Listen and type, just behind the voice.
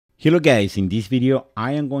Hello guys, in this video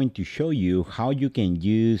I am going to show you how you can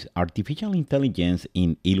use artificial intelligence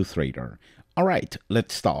in Illustrator. Alright,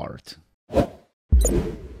 let's start.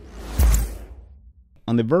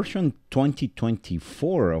 On the version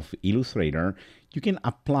 2024 of Illustrator, you can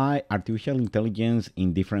apply artificial intelligence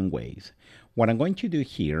in different ways. What I'm going to do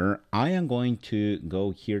here, I am going to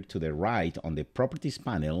go here to the right on the properties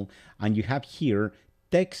panel, and you have here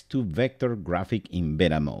text to vector graphic in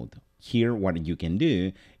beta mode. Here, what you can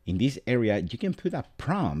do in this area, you can put a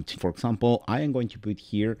prompt. For example, I am going to put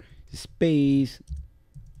here space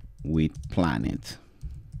with planet.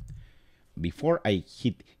 Before I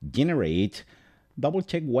hit generate, double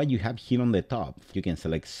check what you have here on the top. You can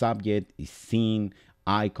select subject, scene,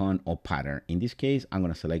 icon, or pattern. In this case, I'm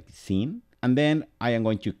going to select scene, and then I am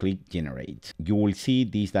going to click generate. You will see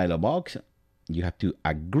this dialog box. You have to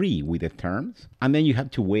agree with the terms, and then you have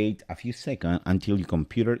to wait a few seconds until your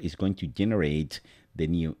computer is going to generate the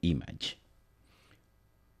new image.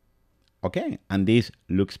 Okay, and this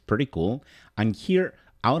looks pretty cool. And here,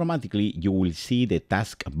 automatically, you will see the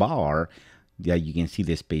taskbar that you can see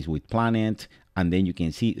the space with planet, and then you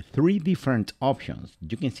can see three different options.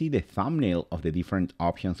 You can see the thumbnail of the different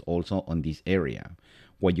options also on this area,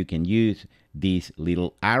 where you can use these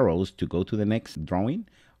little arrows to go to the next drawing,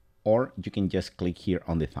 or you can just click here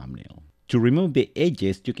on the thumbnail. To remove the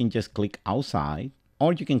edges, you can just click outside,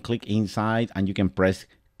 or you can click inside and you can press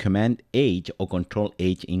Command H or Control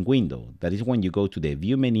H in Windows. That is when you go to the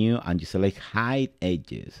View menu and you select Hide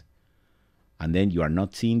Edges. And then you are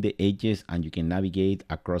not seeing the edges and you can navigate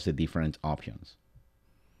across the different options.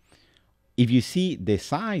 If you see the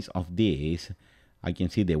size of this, I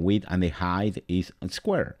can see the width and the height is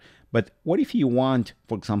square. But what if you want,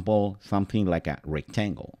 for example, something like a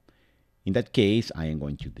rectangle? In that case, I am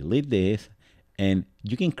going to delete this, and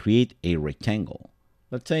you can create a rectangle.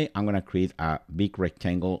 Let's say I'm going to create a big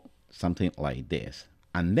rectangle, something like this.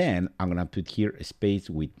 And then I'm going to put here a space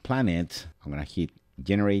with planet. I'm going to hit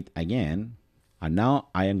generate again. And now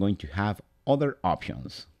I am going to have other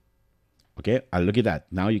options. Okay, and look at that.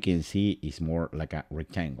 Now you can see it's more like a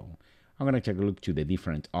rectangle. I'm going to take a look to the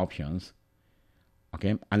different options.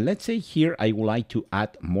 Okay, and let's say here I would like to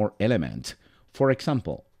add more elements. For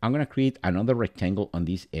example, I'm going to create another rectangle on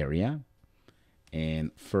this area.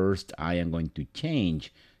 And first I am going to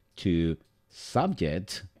change to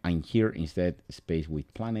subject. And here instead space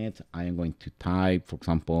with planet, I am going to type, for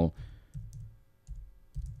example,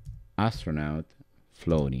 astronaut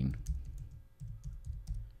floating.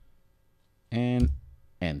 And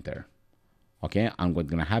enter. Okay, and what's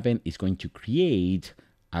going to happen is going to create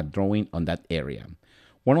a drawing on that area.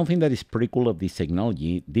 One thing that is pretty cool of this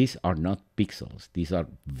technology, these are not pixels. These are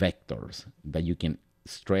vectors that you can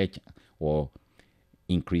stretch or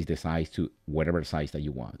increase the size to whatever size that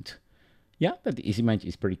you want. Yeah, that this image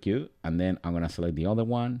is pretty cute. And then I'm going to select the other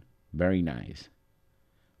one. Very nice.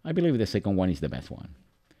 I believe the second one is the best one.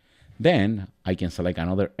 Then I can select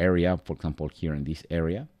another area, for example, here in this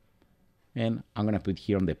area. And I'm going to put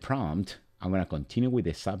here on the prompt, I'm going to continue with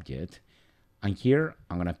the subject. And here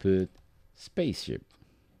I'm going to put spaceship.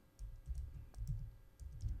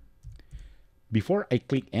 Before I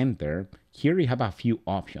click enter, here you have a few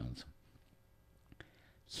options.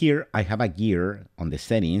 Here I have a gear on the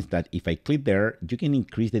settings that if I click there, you can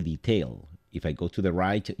increase the detail. If I go to the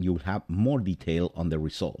right, you will have more detail on the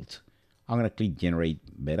results. I'm going to click generate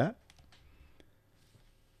beta.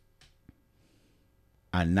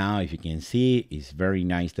 And now if you can see, it's very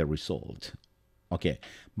nice, the result. Okay,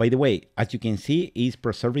 by the way, as you can see, it's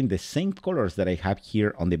preserving the same colors that I have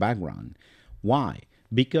here on the background. Why?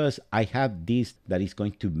 Because I have this that is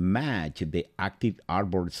going to match the active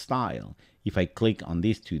artboard style. If I click on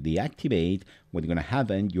this to deactivate, what's going to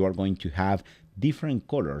happen, you are going to have different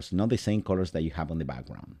colors, not the same colors that you have on the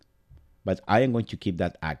background. But I am going to keep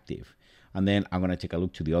that active. And then I'm going to take a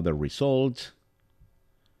look to the other results.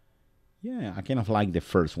 Yeah, I kind of like the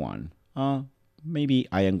first one. Maybe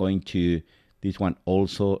I am going to, this one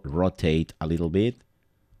also rotate a little bit.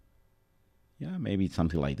 Yeah, maybe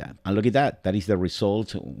something like that. And look at that. That is the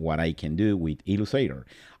result, what I can do with Illustrator.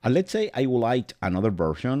 And let's say I would like another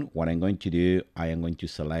version. What I'm going to do, I am going to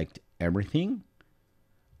select everything.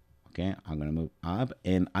 Okay, I'm going to move up.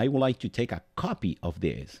 And I would like to take a copy of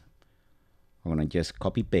this. I'm going to just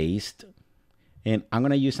copy paste. And I'm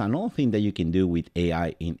going to use another thing that you can do with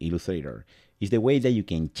AI in Illustrator. Is the way that you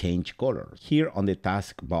can change color. Here on the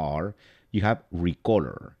taskbar, you have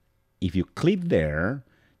recolor. If you click there,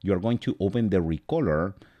 you're going to open the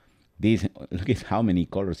recolor. This, look at how many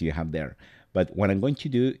colors you have there. But what I'm going to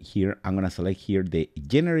do here, I'm going to select here the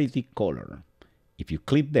generative color. If you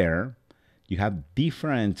click there, you have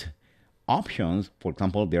different options. For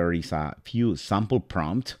example, there is a few sample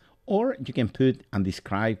prompts, or you can put and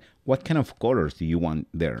describe what kind of colors do you want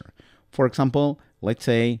there. For example, let's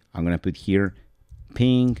say I'm going to put here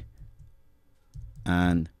pink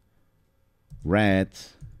and red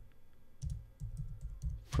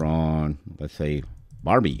from, let's say,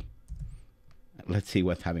 Barbie. Let's see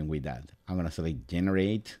what's happening with that. I'm going to select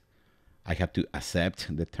generate. I have to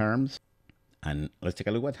accept the terms, and let's take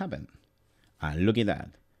a look what happened. And look at that.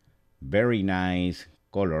 Very nice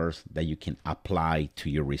colors that you can apply to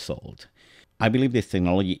your result. I believe this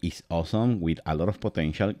technology is awesome with a lot of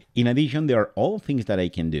potential. In addition, there are all things that I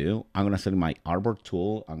can do. I'm going to select my artboard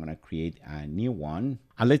tool. I'm going to create a new one.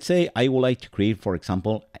 And let's say I would like to create, for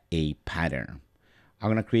example, a pattern. I'm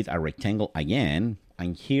going to create a rectangle again.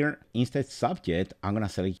 And here, instead subject, I'm going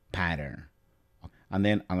to select pattern. And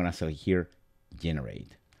then I'm going to select here,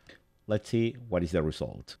 generate. Let's see what is the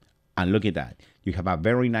result. And look at that. You have a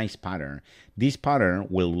very nice pattern. This pattern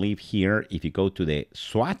will live here. If you go to the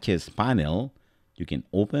swatches panel, you can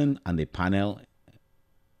open and the panel,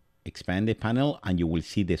 expand the panel, and you will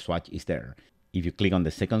see the swatch is there. If you click on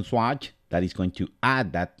the second swatch, that is going to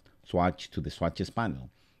add that swatch to the swatches panel.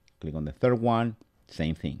 Click on the third one,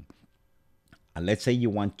 same thing. And let's say you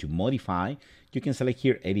want to modify, you can select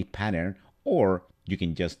here edit pattern, or you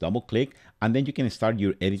can just double click and then you can start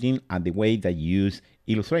your editing at the way that you use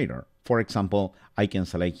Illustrator. For example, I can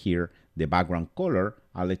select here the background color.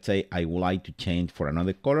 Let's say I would like to change for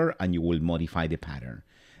another color, and you will modify the pattern.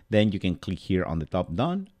 Then you can click here on the top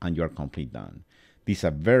done, and you are complete done. These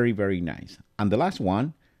are very, very nice. And the last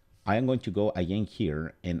one, I am going to go again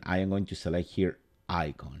here, and I am going to select here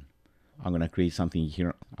icon. I'm going to create something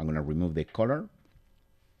here. I'm going to remove the color,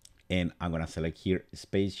 and I'm going to select here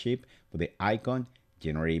spaceship for the icon,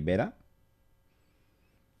 generate beta.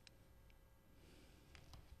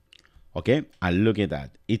 Okay, and look at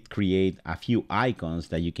that. It creates a few icons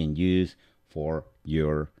that you can use for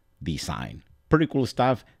your design. Pretty cool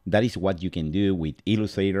stuff. That is what you can do with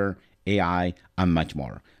Illustrator, AI, and much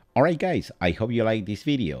more. All right, guys, I hope you like this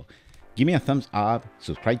video. Give me a thumbs up,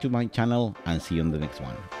 subscribe to my channel, and see you on the next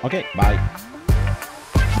one. Okay, bye.